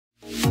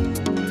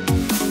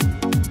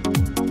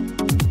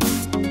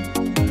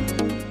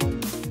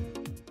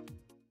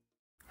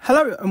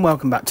Hello and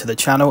welcome back to the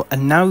channel,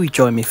 and now you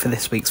join me for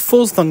this week's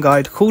Forzathon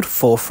guide called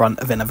Forefront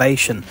of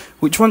Innovation,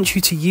 which wants you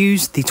to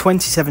use the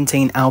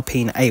 2017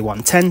 Alpine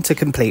A110 to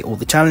complete all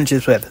the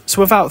challenges with.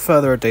 So without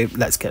further ado,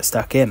 let's get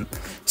stuck in.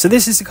 So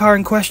this is the car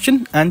in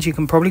question, and you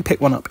can probably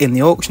pick one up in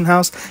the auction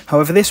house.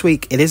 However, this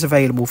week it is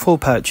available for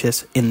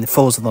purchase in the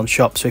Forzathon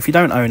shop, so if you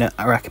don't own it,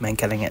 I recommend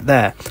getting it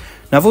there.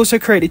 Now, I've also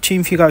created a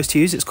tune for you guys to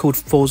use. It's called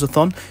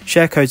Forzathon.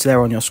 Share code's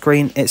there on your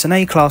screen. It's an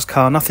A-class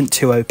car, nothing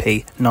too OP,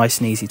 nice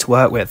and easy to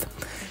work with.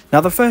 Now,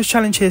 the first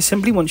challenge here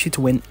simply wants you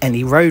to win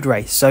any road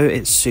race, so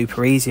it's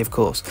super easy, of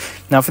course.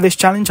 Now, for this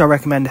challenge, I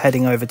recommend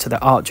heading over to the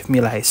Arch of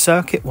Mulhay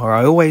circuit, where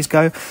I always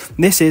go.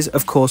 This is,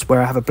 of course,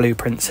 where I have a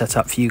blueprint set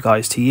up for you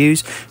guys to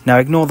use. Now,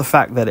 ignore the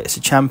fact that it's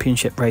a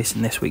championship race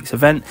in this week's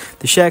event.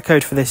 The share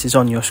code for this is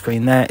on your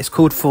screen there. It's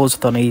called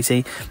Forzathon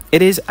Easy.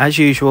 It is, as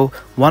usual,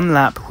 one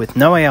lap with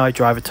no AI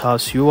driver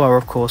tasks. You are,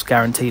 of course,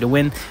 guaranteed a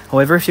win.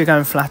 However, if you're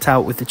going flat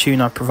out with the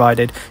tune I've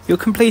provided, you'll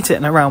complete it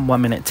in around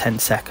 1 minute 10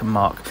 second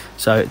mark.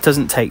 So it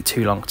doesn't take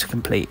too long to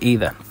complete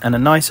either, and a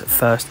nice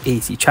first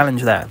easy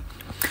challenge there.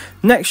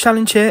 Next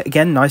challenge here,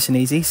 again nice and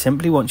easy,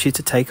 simply wants you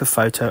to take a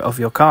photo of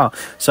your car.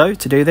 So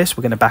to do this,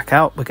 we're going to back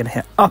out, we're going to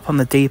hit up on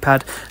the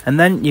D-pad, and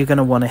then you're going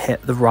to want to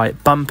hit the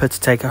right bumper to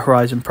take a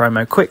Horizon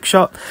Promo quick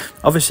shot.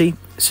 Obviously,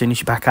 as soon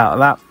as you back out of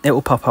that, it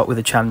will pop up with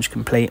a challenge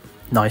complete.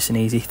 Nice and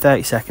easy,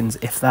 30 seconds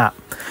if that.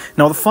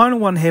 Now the final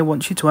one here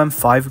wants you to earn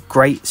 5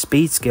 great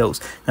speed skills.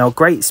 Now a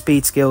great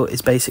speed skill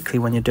is basically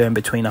when you're doing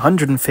between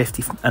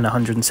 150 and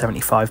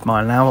 175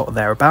 mile an hour or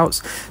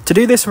thereabouts. To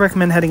do this, I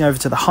recommend heading over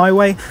to the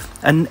highway,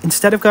 and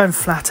instead of going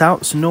flat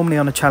out, so normally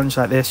on a challenge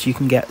like this you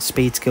can get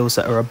speed skills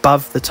that are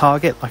above the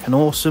target, like an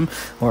awesome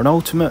or an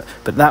ultimate,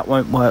 but that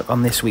won't work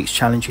on this week's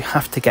challenge. You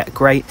have to get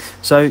great,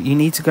 so you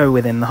need to go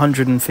within the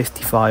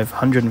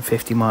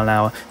 150 mile an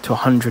hour to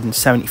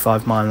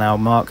 175 mile an hour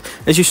mark.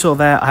 As you saw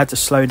there, I had to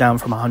slow down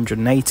from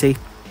 180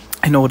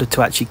 in order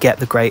to actually get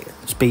the great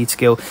speed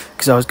skill,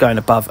 because I was going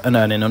above and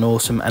earning an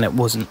awesome and it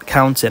wasn't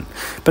counting.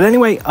 But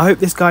anyway, I hope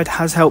this guide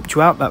has helped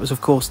you out. That was,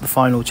 of course, the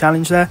final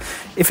challenge there.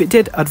 If it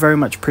did, I'd very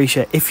much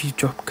appreciate if you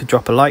could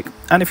drop a like,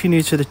 and if you're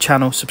new to the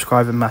channel,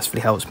 subscribing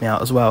massively helps me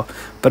out as well.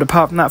 But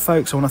apart from that,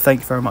 folks, I want to thank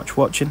you very much for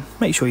watching.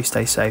 Make sure you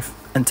stay safe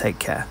and take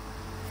care.